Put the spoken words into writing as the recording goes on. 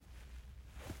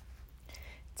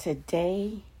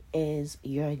Today is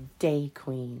your day,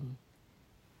 Queen.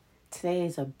 Today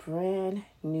is a brand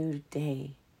new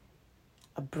day,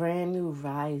 a brand new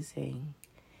rising.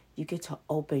 You get to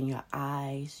open your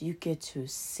eyes. You get to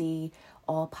see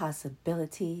all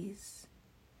possibilities,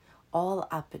 all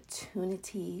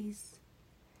opportunities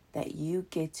that you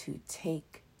get to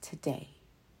take today.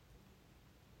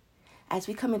 As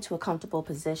we come into a comfortable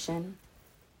position,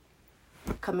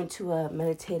 come into a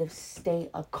meditative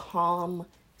state, a calm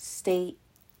state,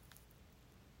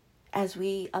 as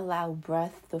we allow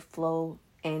breath to flow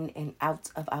in and out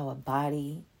of our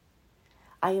body,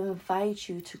 I invite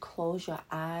you to close your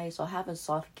eyes or have a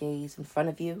soft gaze in front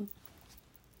of you.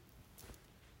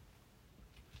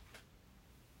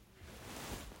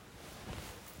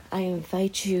 I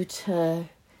invite you to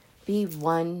be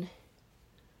one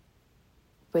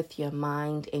with your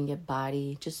mind and your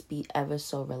body. Just be ever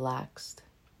so relaxed.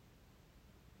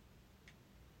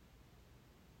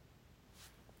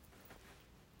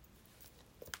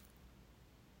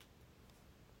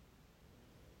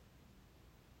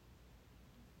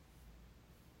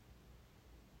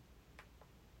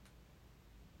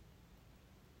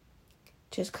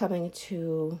 Just coming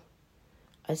to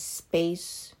a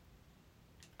space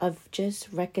of just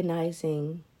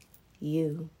recognizing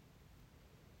you,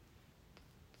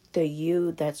 the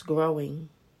you that's growing.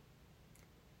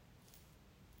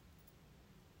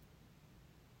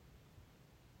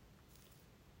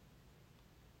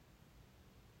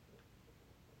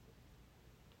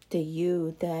 The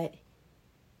you that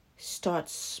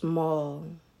starts small,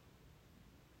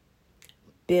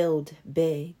 build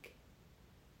big.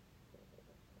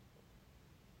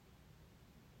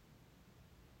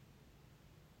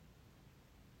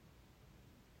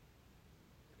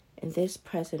 In this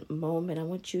present moment, I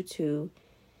want you to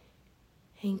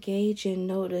engage and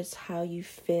notice how you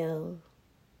feel.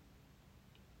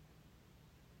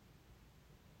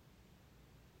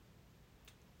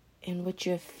 And what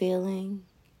you're feeling,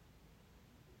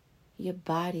 your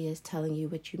body is telling you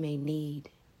what you may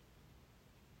need.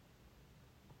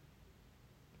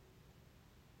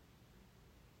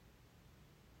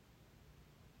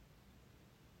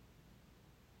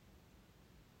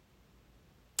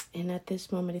 And at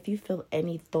this moment, if you feel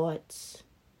any thoughts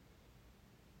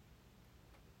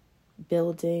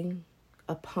building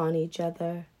upon each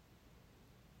other,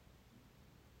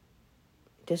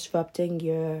 disrupting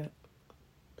your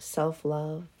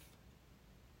self-love,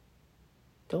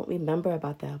 don't remember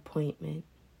about the appointment.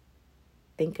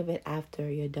 Think of it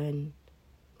after you're done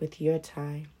with your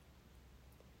time.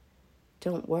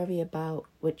 Don't worry about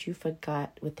what you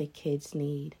forgot what the kids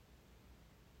need.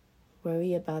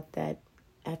 Worry about that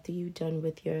after you're done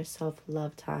with your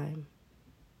self-love time.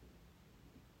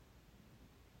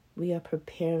 We are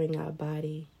preparing our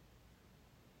body.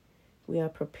 We are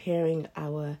preparing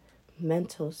our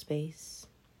mental space.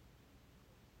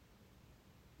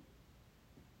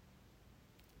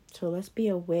 So let's be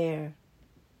aware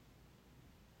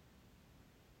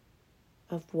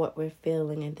of what we're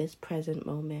feeling in this present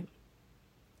moment.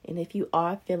 And if you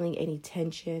are feeling any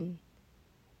tension,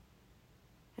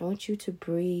 I want you to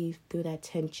breathe through that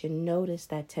tension. Notice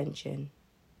that tension.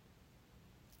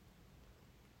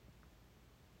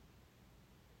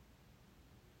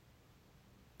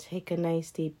 Take a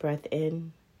nice deep breath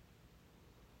in.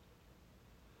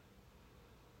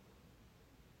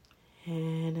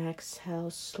 And exhale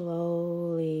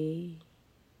slowly,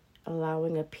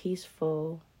 allowing a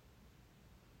peaceful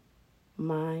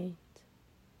mind.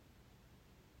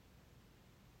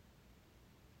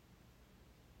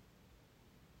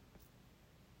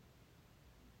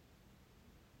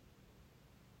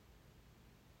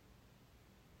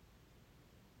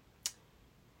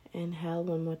 Inhale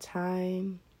one more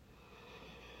time.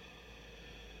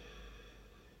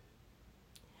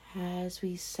 As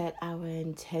we set our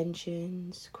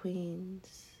intentions,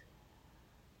 queens,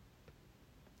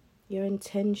 your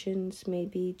intentions may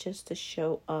be just to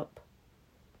show up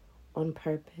on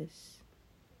purpose.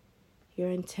 Your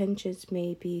intentions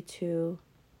may be to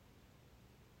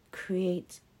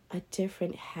create a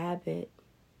different habit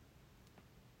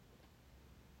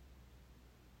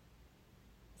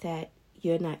that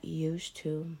you're not used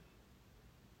to.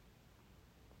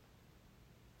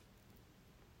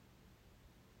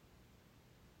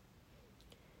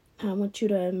 I want you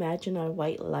to imagine a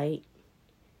white light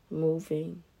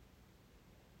moving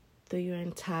through your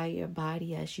entire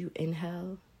body as you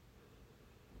inhale.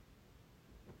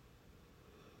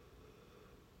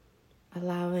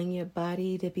 Allowing your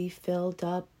body to be filled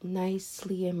up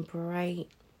nicely and bright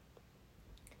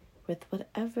with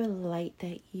whatever light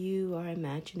that you are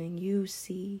imagining you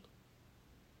see.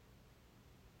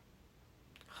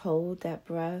 hold that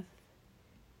breath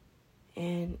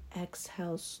and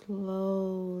exhale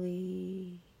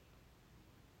slowly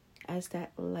as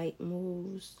that light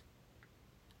moves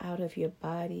out of your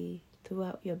body,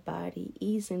 throughout your body.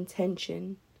 Ease in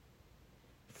tension,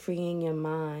 freeing your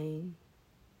mind,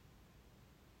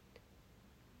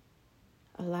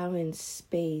 allowing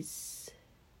space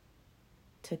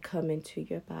to come into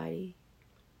your body,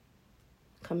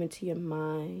 come into your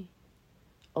mind,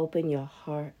 open your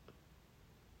heart.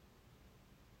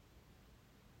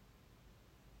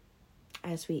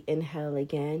 As we inhale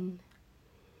again,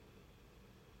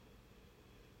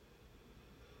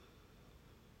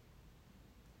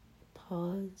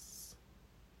 pause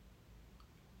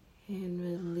and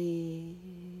release,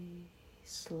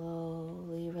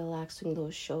 slowly relaxing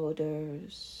those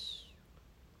shoulders,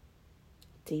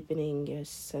 deepening your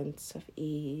sense of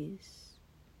ease,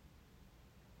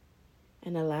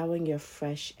 and allowing your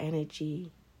fresh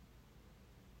energy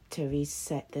to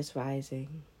reset this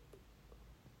rising.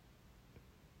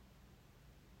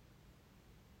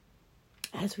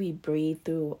 As we breathe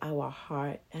through our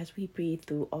heart, as we breathe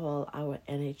through all our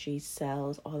energy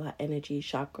cells, all our energy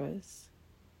chakras,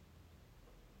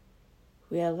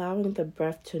 we are allowing the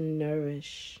breath to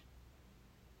nourish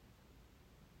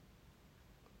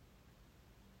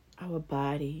our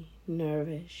body,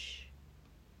 nourish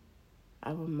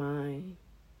our mind,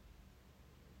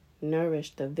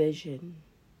 nourish the vision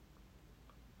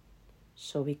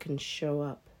so we can show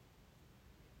up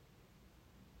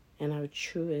in our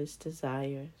truest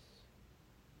desires.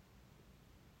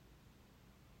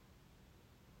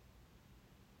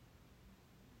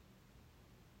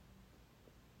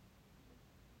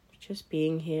 Just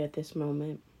being here at this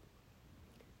moment,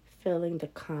 feeling the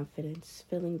confidence,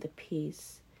 feeling the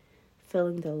peace,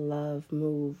 feeling the love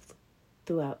move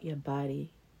throughout your body.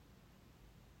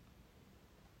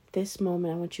 This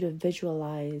moment, I want you to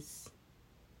visualize,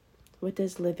 what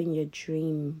does living your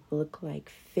dream look like,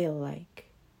 feel like?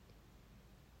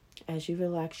 As you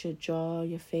relax your jaw,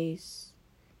 your face,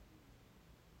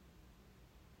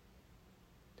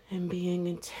 and being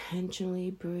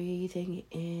intentionally breathing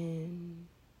in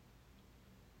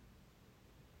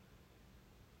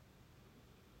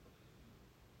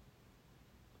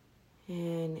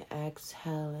and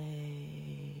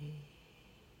exhaling.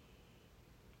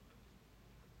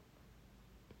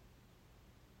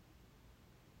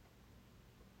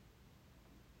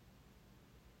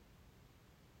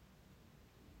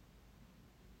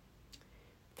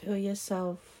 Feel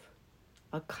yourself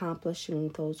accomplishing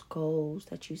those goals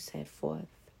that you set forth,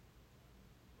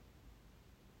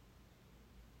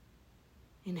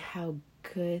 and how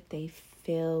good they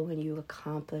feel when you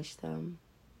accomplish them.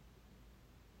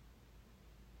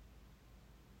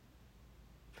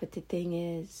 But the thing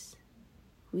is,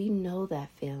 we know that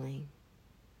feeling.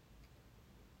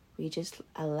 We just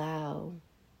allow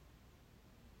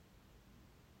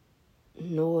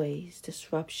noise,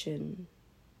 disruption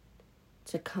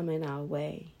to come in our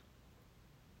way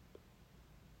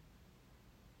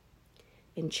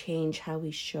and change how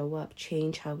we show up,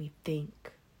 change how we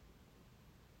think.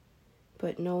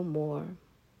 But no more.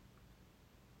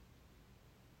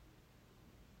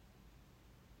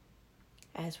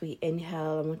 As we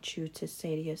inhale, I want you to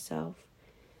say to yourself,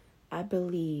 I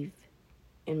believe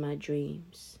in my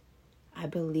dreams. I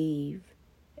believe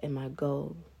in my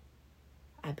goal.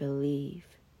 I believe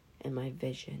in my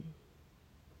vision.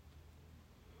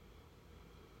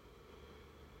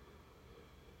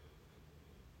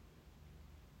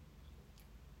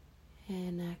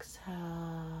 And exhale.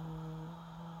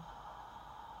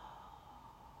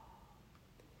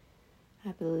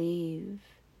 I believe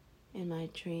in my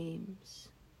dreams.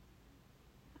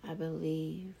 I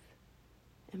believe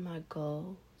in my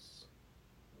goals.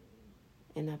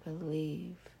 And I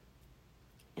believe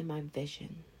in my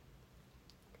vision.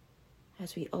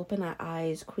 As we open our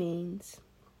eyes, queens,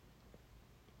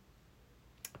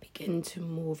 begin to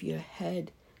move your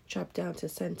head, drop down to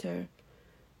center,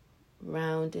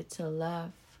 round it to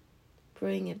left,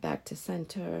 bring it back to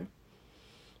center,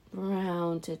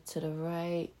 round it to the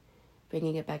right,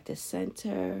 bringing it back to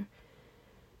center.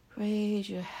 Raise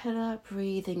your head up,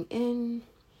 breathing in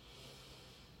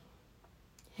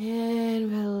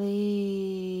and release.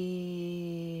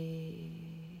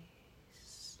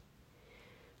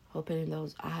 Opening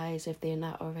those eyes if they're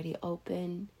not already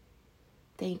open.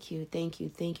 Thank you,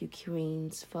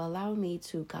 queens, for allowing me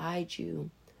to guide you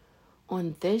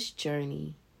on this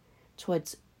journey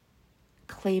towards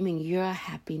claiming your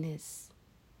happiness,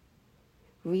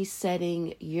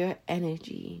 resetting your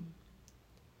energy,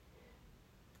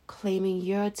 claiming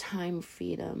your time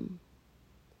freedom,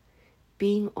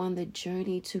 being on the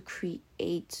journey to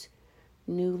create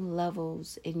new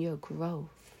levels in your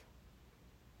growth,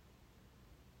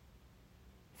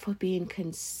 for being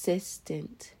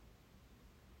consistently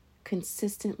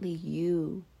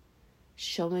you,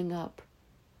 showing up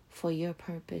for your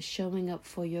purpose, showing up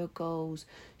for your goals,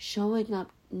 showing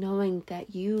up knowing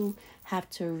that you have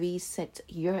to reset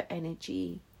your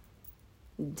energy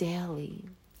daily.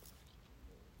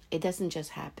 It doesn't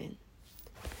just happen.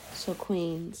 So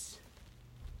queens,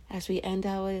 as we end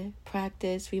our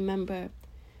practice, remember,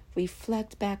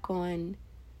 reflect back on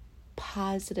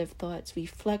positive thoughts.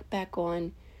 Reflect back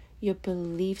on your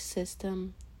belief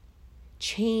system.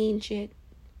 Change it.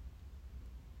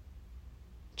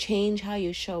 Change how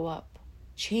you show up.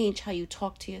 Change how you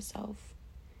talk to yourself.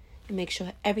 And make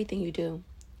sure everything you do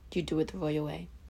it the royal way.